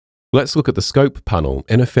Let's look at the Scope panel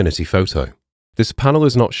in Affinity Photo. This panel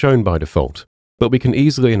is not shown by default, but we can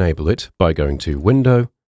easily enable it by going to Window,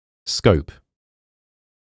 Scope.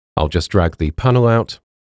 I'll just drag the panel out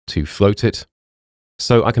to float it,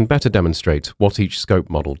 so I can better demonstrate what each scope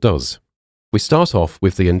model does. We start off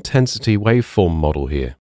with the intensity waveform model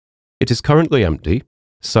here. It is currently empty,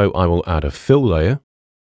 so I will add a fill layer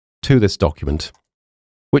to this document,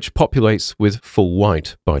 which populates with full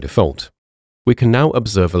white by default. We can now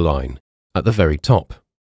observe a line at the very top.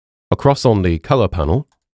 Across on the color panel,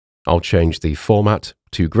 I'll change the format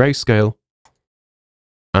to grayscale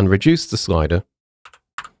and reduce the slider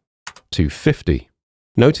to 50.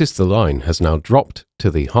 Notice the line has now dropped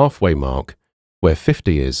to the halfway mark where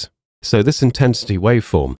 50 is, so this intensity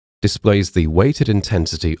waveform displays the weighted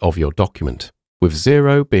intensity of your document, with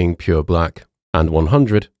 0 being pure black and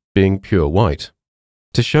 100 being pure white.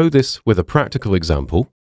 To show this with a practical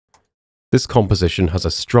example, this composition has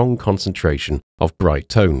a strong concentration of bright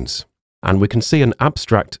tones, and we can see an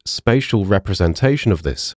abstract spatial representation of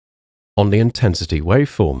this on the intensity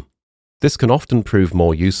waveform. This can often prove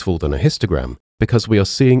more useful than a histogram because we are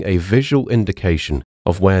seeing a visual indication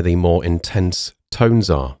of where the more intense tones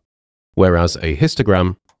are, whereas a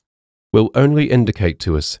histogram will only indicate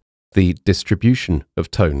to us the distribution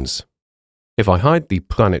of tones. If I hide the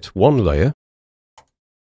Planet 1 layer,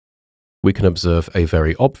 we can observe a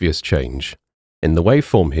very obvious change in the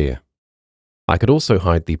waveform here. I could also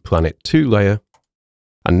hide the Planet 2 layer,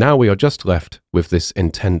 and now we are just left with this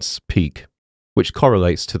intense peak, which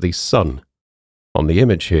correlates to the sun on the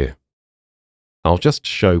image here. I'll just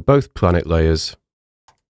show both planet layers,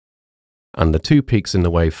 and the two peaks in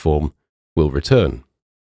the waveform will return.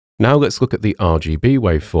 Now let's look at the RGB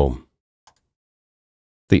waveform.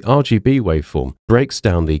 The RGB waveform breaks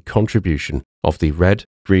down the contribution of the red,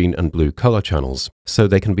 green and blue color channels so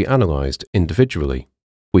they can be analyzed individually.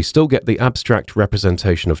 We still get the abstract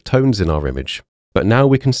representation of tones in our image, but now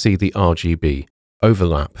we can see the RGB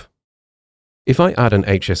overlap. If I add an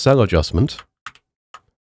HSL adjustment,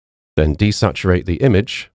 then desaturate the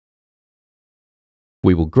image,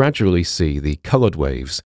 we will gradually see the colored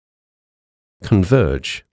waves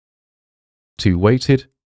converge to weighted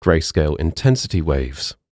grayscale intensity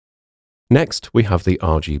waves. Next, we have the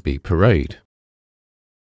RGB Parade.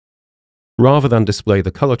 Rather than display the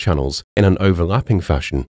color channels in an overlapping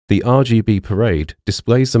fashion, the RGB Parade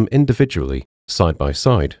displays them individually, side by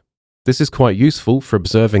side. This is quite useful for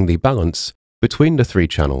observing the balance between the three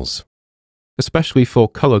channels, especially for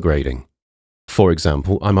color grading. For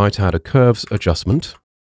example, I might add a curves adjustment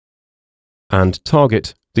and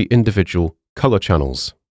target the individual color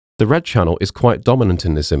channels. The red channel is quite dominant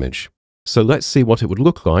in this image, so let's see what it would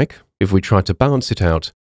look like if we try to balance it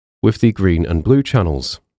out with the green and blue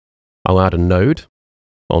channels. I'll add a node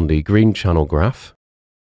on the green channel graph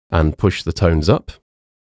and push the tones up.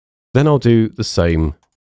 Then I'll do the same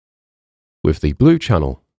with the blue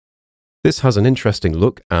channel. This has an interesting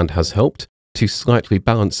look and has helped to slightly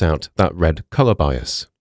balance out that red color bias.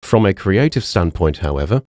 From a creative standpoint,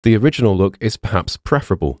 however, the original look is perhaps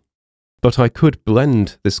preferable, but I could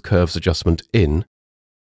blend this curves adjustment in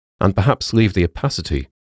and perhaps leave the opacity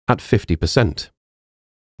at 50%.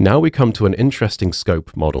 Now we come to an interesting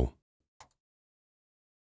scope model.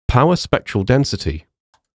 Power spectral density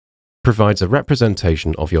provides a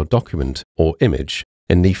representation of your document or image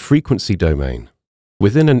in the frequency domain.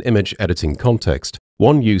 Within an image editing context,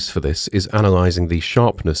 one use for this is analyzing the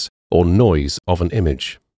sharpness or noise of an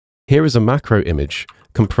image. Here is a macro image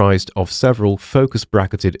comprised of several focus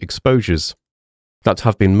bracketed exposures that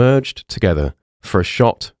have been merged together for a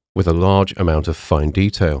shot with a large amount of fine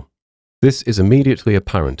detail. This is immediately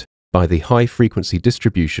apparent by the high frequency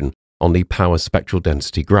distribution on the power spectral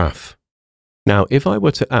density graph. Now, if I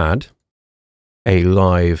were to add a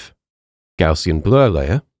live Gaussian blur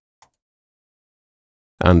layer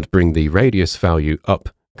and bring the radius value up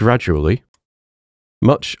gradually,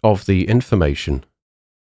 much of the information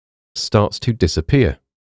starts to disappear.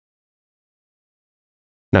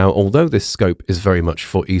 Now, although this scope is very much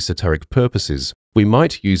for esoteric purposes, we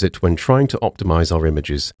might use it when trying to optimize our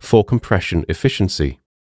images for compression efficiency.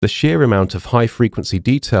 The sheer amount of high-frequency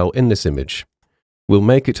detail in this image will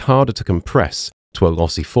make it harder to compress to a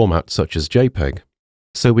lossy format such as JPEG,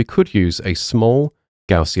 so we could use a small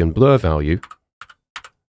Gaussian blur value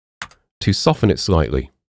to soften it slightly,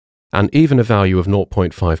 and even a value of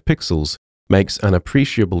 0.5 pixels makes an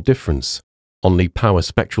appreciable difference on the power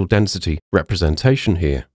spectral density representation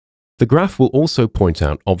here. The graph will also point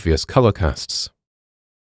out obvious color casts.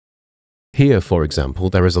 Here, for example,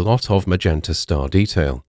 there is a lot of magenta star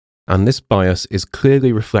detail, and this bias is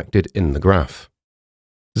clearly reflected in the graph.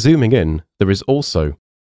 Zooming in, there is also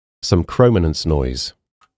some chrominance noise.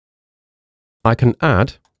 I can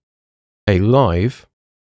add a live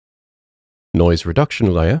noise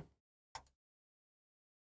reduction layer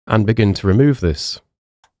and begin to remove this,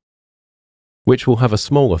 which will have a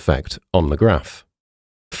small effect on the graph.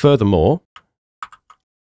 Furthermore,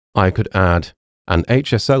 I could add an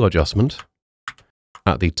HSL adjustment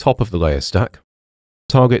at the top of the layer stack,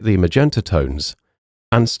 target the magenta tones,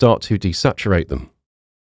 and start to desaturate them,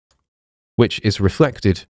 which is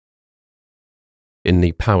reflected in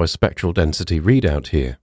the power spectral density readout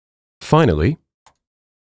here. Finally,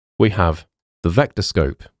 we have the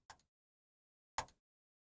Vectorscope.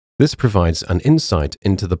 This provides an insight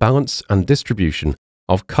into the balance and distribution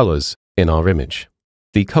of colors in our image.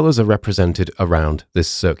 The colors are represented around this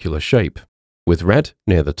circular shape, with red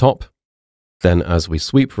near the top. Then as we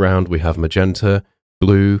sweep around, we have magenta,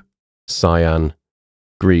 blue, cyan,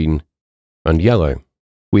 green, and yellow.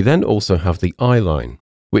 We then also have the eye line,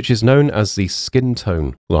 which is known as the skin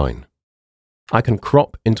tone line. I can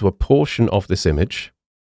crop into a portion of this image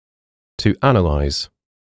to analyze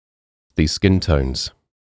the skin tones.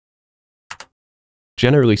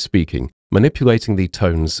 Generally speaking, manipulating the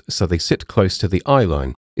tones so they sit close to the eye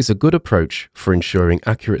line is a good approach for ensuring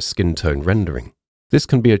accurate skin tone rendering. This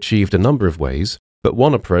can be achieved a number of ways, but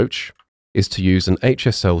one approach is to use an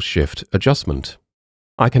HSL shift adjustment.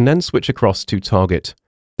 I can then switch across to target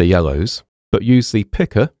the yellows, but use the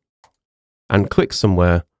picker and click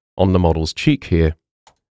somewhere on the model's cheek here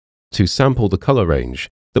to sample the color range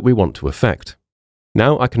that we want to affect.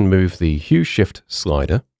 Now I can move the hue shift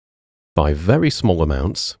slider by very small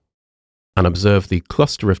amounts and observe the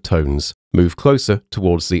cluster of tones move closer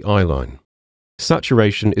towards the eye line.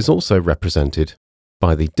 Saturation is also represented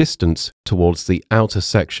by the distance towards the outer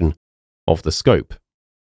section of the scope,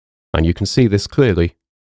 and you can see this clearly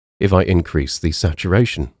if I increase the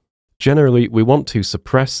saturation. Generally, we want to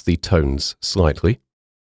suppress the tones slightly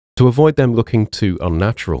to avoid them looking too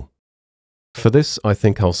unnatural. For this, I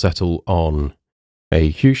think I'll settle on a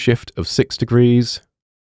hue shift of 6 degrees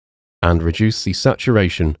and reduce the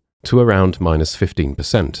saturation to around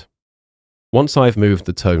 -15%. Once I've moved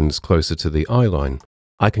the tones closer to the eye line,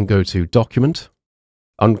 I can go to Document,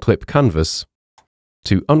 Unclip Canvas,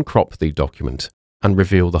 to uncrop the document and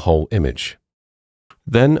reveal the whole image.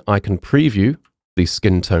 Then I can preview the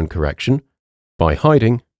skin tone correction by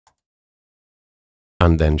hiding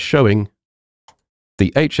and then showing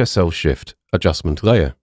the HSL shift adjustment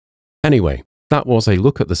layer. Anyway, that was a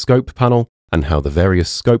look at the scope panel and how the various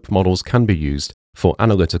scope models can be used for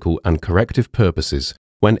analytical and corrective purposes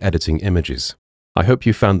when editing images. I hope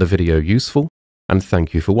you found the video useful, and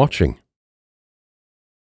thank you for watching.